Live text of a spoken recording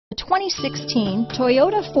2016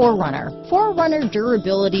 Toyota 4Runner. 4Runner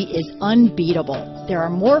durability is unbeatable. There are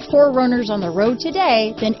more 4Runners on the road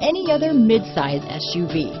today than any other midsize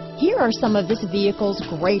SUV. Here are some of this vehicle's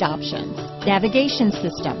great options: navigation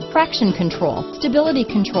system, traction control, stability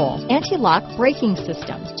control, anti-lock braking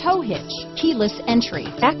system, tow hitch, keyless entry,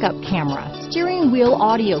 backup camera, steering wheel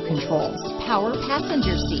audio controls, power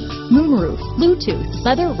passenger seat, moonroof, Bluetooth,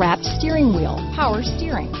 leather-wrapped steering wheel, power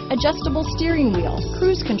steering, adjustable steering wheel,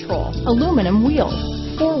 cruise control, aluminum wheels,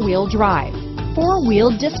 four-wheel drive,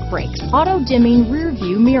 four-wheel disc brakes, auto-dimming rear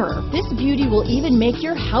view mirror. This beauty will even make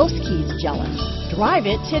your house keys jealous. Drive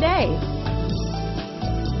it today.